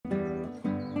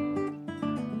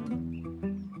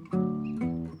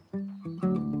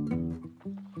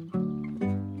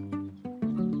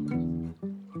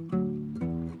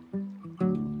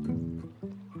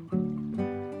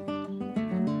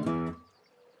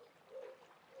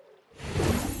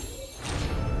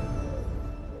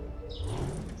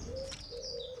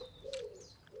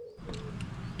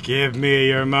Give me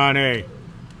your money.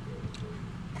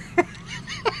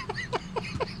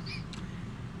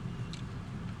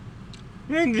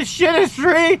 You think this shit is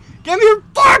free? Give me your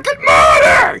fucking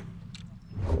money!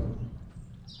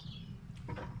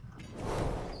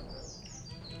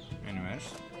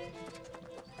 Anyways.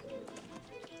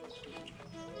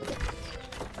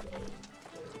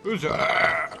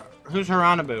 Who's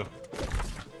Haranabu?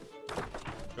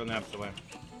 Go the opposite way.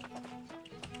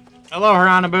 Hello,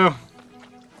 Haranabu.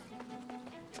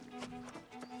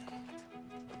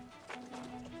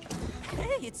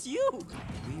 Hey, it's you!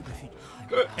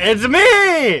 It's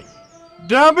me!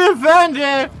 Don't be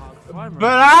offended, but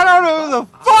I don't know who the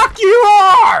fuck you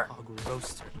are! Oh,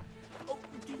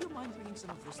 do you mind bringing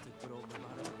some roasted good old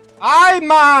mulatto? I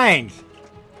mind!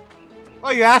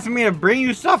 Well, you asking me to bring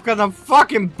you stuff because I'm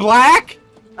fucking black?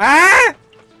 Huh?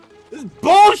 This is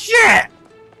bullshit!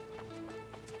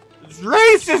 This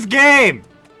racist game!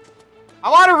 I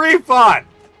want a refund!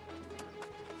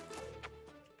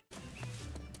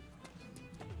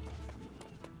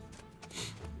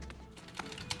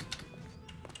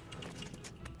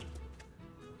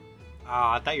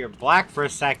 Oh, I thought you were black for a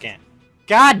second.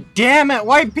 God damn it,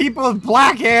 white people with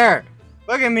black hair!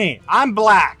 Look at me, I'm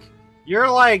black.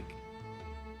 You're like,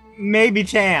 maybe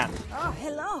tan. Oh,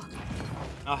 hello.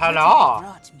 Oh, hello.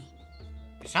 Brought me.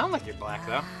 You sound like you're black,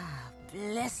 though.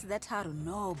 Bless that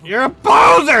Harunobu. You're a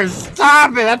poser!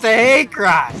 Stop it! That's a hate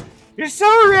crime! You're so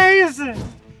racist!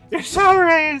 You're so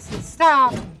racist!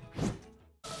 Stop!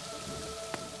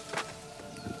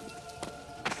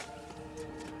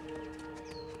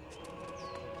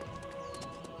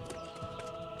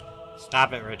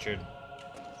 Stop it, Richard.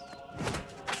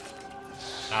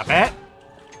 Stop it!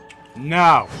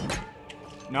 No!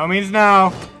 No means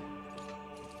no!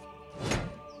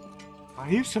 Why are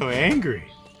you so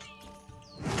angry?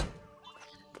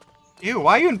 Ew,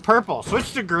 why are you in purple?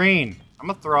 Switch to green. I'm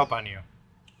gonna throw up on you.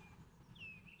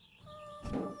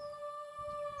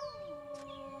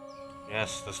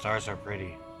 Yes, the stars are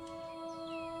pretty.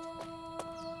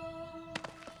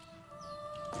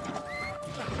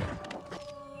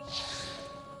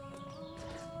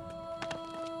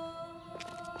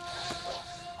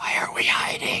 Why are we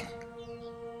hiding?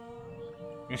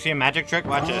 You see a magic trick?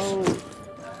 Watch this.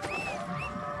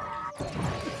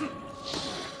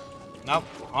 Nope.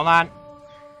 Hold on.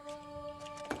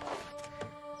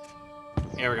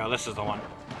 Here we go. This is the one.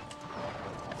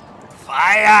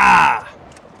 Fire!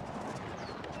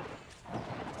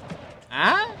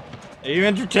 Huh? Are you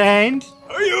entertained?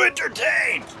 Are you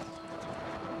entertained?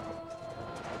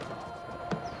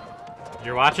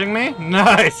 You're watching me?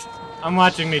 Nice! I'm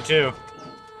watching me too.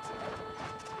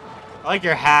 I like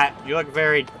your hat. You look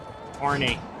very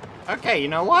horny. Okay, you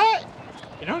know what?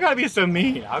 You don't gotta be so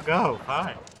mean. I'll go.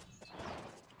 Fine.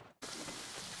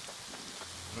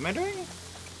 What am I doing?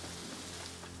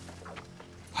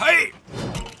 Hey!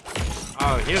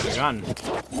 Oh, here's a gun.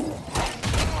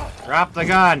 Drop the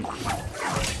gun.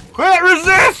 Quit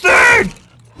resisting!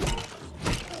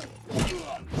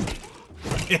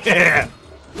 Yeah!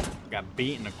 Got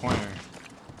beat in the corner.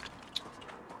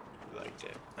 You liked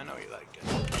it. I know you liked it.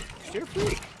 You're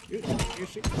free. You're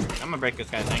super free. I'm gonna break this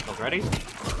guy's ankles. Ready?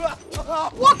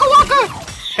 Waka waka!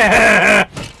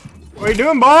 What are you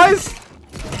doing, boys?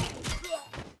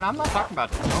 I'm not talking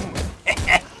about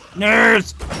that.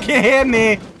 Nerds! Can't hit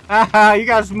me! Haha, you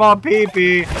got a small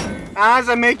pee-pee. Does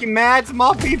that make you mad,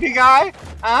 small pee-pee guy?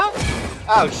 Huh?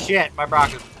 Oh shit, my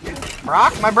Brock is...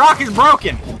 Brock? My Brock is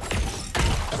broken!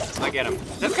 I get him.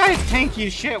 This guy is tanky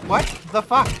as shit. What the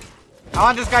fuck? I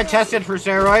want this guy tested for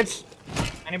steroids.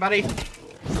 Anybody?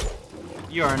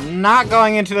 You are not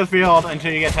going into the field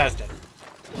until you get tested.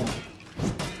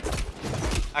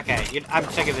 Okay, I'm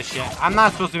sick of this shit. I'm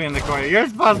not supposed to be in the corner. You're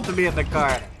supposed to be in the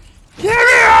corner. Give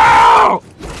me out!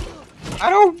 I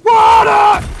don't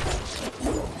wanna!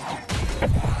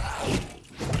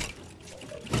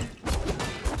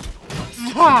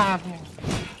 Stop it.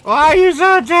 Why are you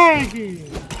so tanky?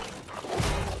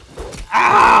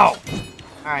 Ow!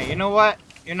 Alright, you know what?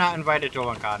 You're not invited to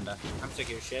Wakanda. I'm sick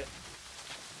of your shit.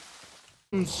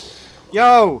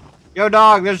 Yo! Yo,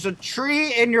 dog, there's a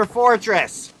tree in your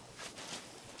fortress.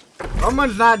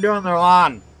 Someone's not doing their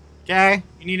lawn. Okay?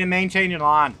 You need to maintain your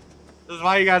lawn. This is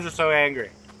why you guys are so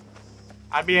angry.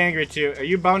 I'd be angry too. Are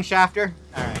you bone shafter?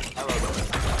 Alright,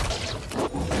 hello.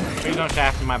 Please don't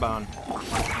shaft my bone.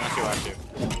 Unless you want to.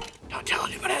 Don't tell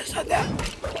anybody I said that.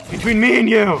 It's between me and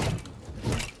you.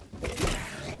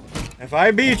 If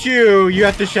I beat you, you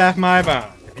have to shaft my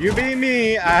bone. If you beat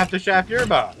me, I have to shaft your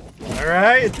bone.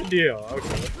 Alright? It's a deal. Okay,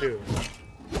 let's do it.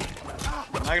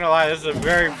 Not gonna lie, this is a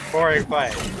very boring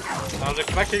fight. I was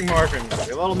expecting more from you.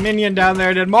 Your little minion down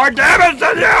there did more damage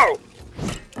than you!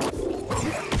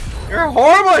 You're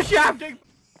horrible at shafting!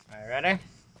 Alright, ready?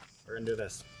 We're gonna do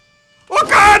this.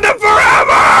 Wakanda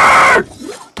forever!